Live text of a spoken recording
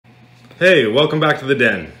Hey, welcome back to the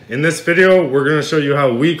den. In this video, we're going to show you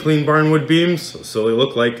how we clean barnwood beams so they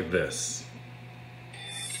look like this.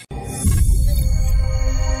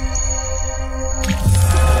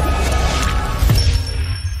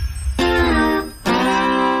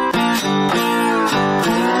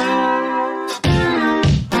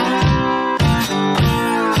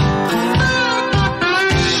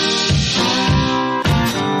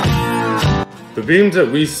 The beams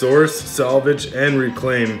that we source, salvage, and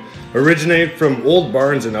reclaim originate from old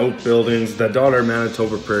barns and outbuildings that dot our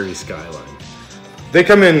Manitoba prairie skyline. They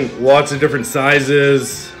come in lots of different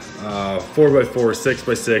sizes, 4x4,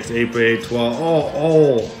 6x6, 8x8, 12,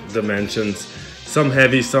 all dimensions. Some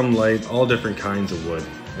heavy, some light, all different kinds of wood.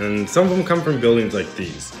 And some of them come from buildings like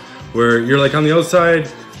these, where you're like on the outside,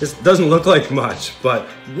 this doesn't look like much, but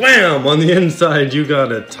wham, on the inside you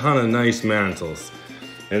got a ton of nice mantles.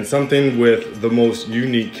 And something with the most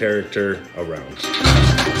unique character around.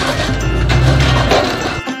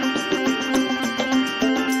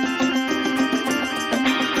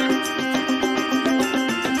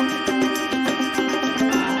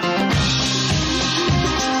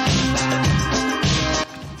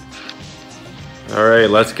 All right,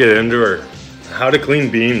 let's get into her. How to clean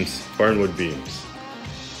beams, barnwood beams.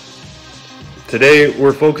 Today,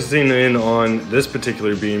 we're focusing in on this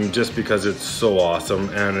particular beam just because it's so awesome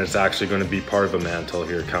and it's actually going to be part of a mantle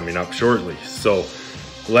here coming up shortly. So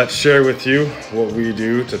let's share with you what we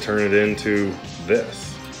do to turn it into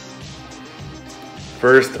this.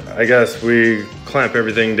 First, I guess we clamp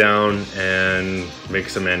everything down and make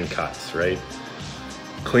some end cuts, right?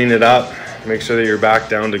 Clean it up, make sure that you're back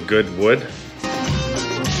down to good wood.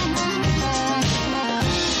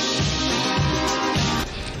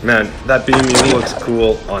 Man, that beam even looks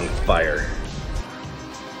cool on fire.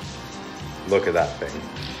 Look at that thing.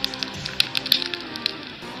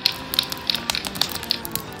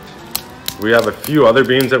 We have a few other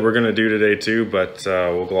beams that we're gonna do today too, but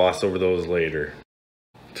we'll gloss over those later.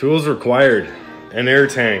 Tools required: an air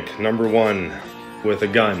tank, #1, with a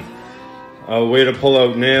gun. A way to pull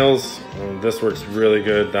out nails. This works really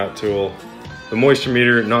good, that tool. The moisture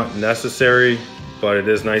meter, not necessary, but it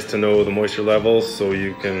is nice to know the moisture levels so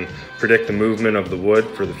you can predict the movement of the wood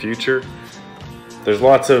for the future. There's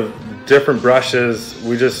lots of different brushes.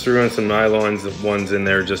 We just threw in some nylon ones in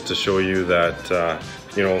there just to show you that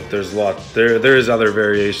you know, there is other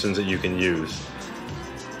variations that you can use.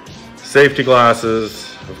 Safety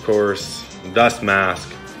glasses, of course, dust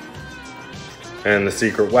mask, and the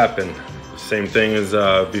secret weapon. Same thing as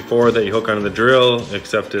before that you hook onto the drill,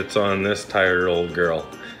 except it's on this tired old girl.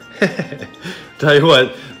 Tell you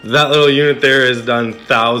what, that little unit there has done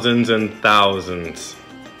thousands and thousands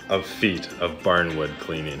of feet of barnwood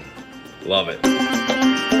cleaning. Love it.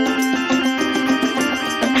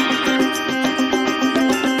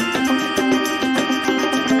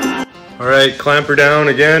 All right, clamp her down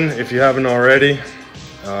again if you haven't already.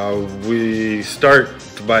 We start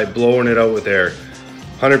by blowing it out with air.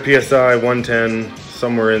 100 PSI, 110,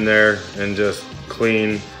 somewhere in there, and just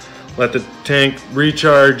clean. Let the tank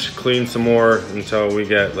recharge, clean some more until we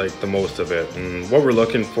get like the most of it. And what we're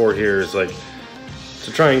looking for here is like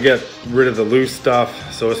to try and get rid of the loose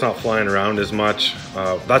stuff so it's not flying around as much.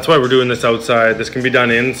 That's why we're doing this outside. This can be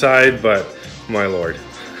done inside, but my lord.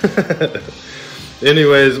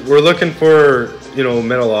 Anyways, we're looking for, you know,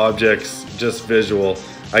 metal objects, just visual.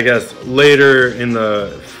 I guess later in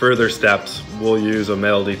the further steps, we'll use a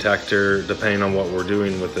metal detector depending on what we're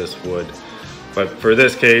doing with this wood. But for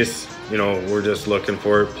this case, you know, we're just looking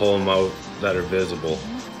for it, pull them out that are visible.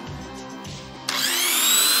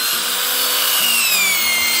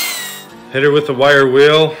 Hit her with the wire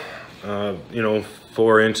wheel, you know,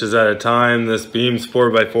 4 inches at a time. This beam's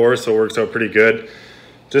 4x4, so it works out pretty good.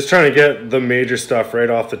 Just trying to get the major stuff right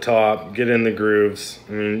off the top, get in the grooves.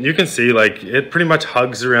 I mean, you can see like it pretty much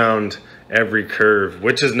hugs around every curve,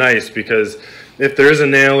 which is nice because if there is a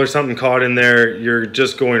nail or something caught in there, you're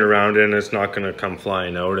just going around it and it's not going to come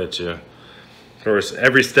flying out at you. Of course,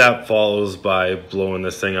 every step follows by blowing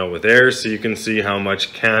this thing out with air so you can see how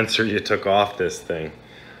much cancer you took off this thing.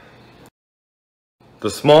 The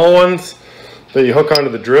small ones that you hook onto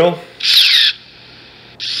the drill,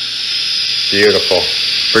 beautiful.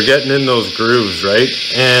 For getting in those grooves, right?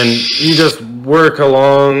 And you just work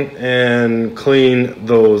along and clean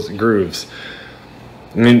those grooves.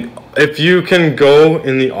 I mean, if you can go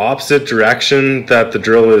in the opposite direction that the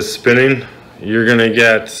drill is spinning, you're gonna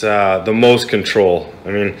get the most control.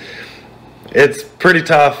 I mean, it's pretty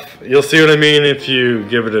tough. You'll see what I mean if you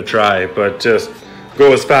give it a try, but just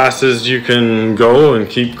go as fast as you can go and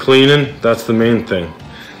keep cleaning. That's the main thing.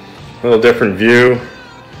 A little different view.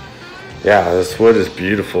 Yeah, this wood is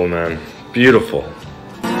beautiful, man. Beautiful.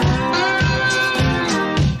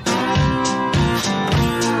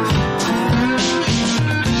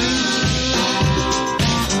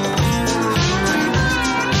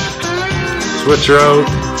 Switch her out,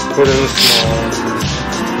 put in the small.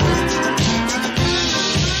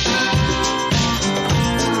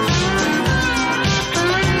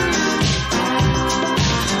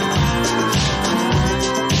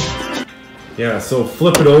 Yeah, so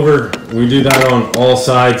flip it over. We do that on all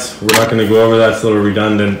sides. We're not going to go over that, it's a little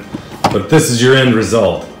redundant. But this is your end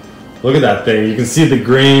result. Look at that thing. You can see the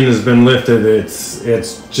grain has been lifted. It's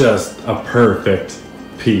just a perfect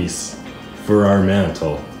piece for our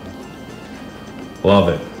mantle. Love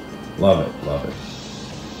it. Love it. Love it.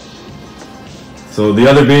 So the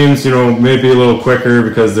other beams, you know, may be a little quicker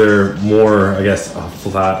because they're more, I guess, a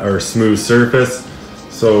flat or smooth surface.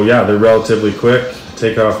 So yeah, they're relatively quick.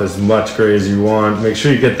 Take off as much gray as you want. Make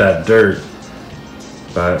sure you get that dirt.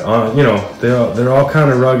 But you know, they're all kind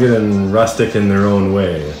of rugged and rustic in their own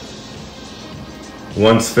way.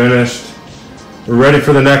 Once finished, we're ready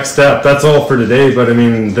for the next step. That's all for today, but I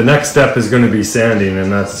mean, the next step is going to be sanding,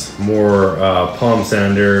 and that's more palm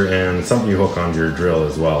sander and something you hook onto your drill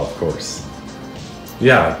as well, of course.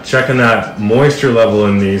 Yeah, checking that moisture level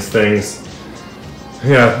in these things.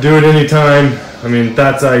 Yeah, do it anytime. I mean,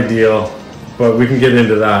 that's ideal. But we can get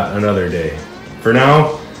into that another day. For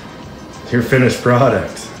now, your finished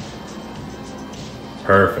product.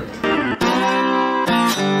 Perfect.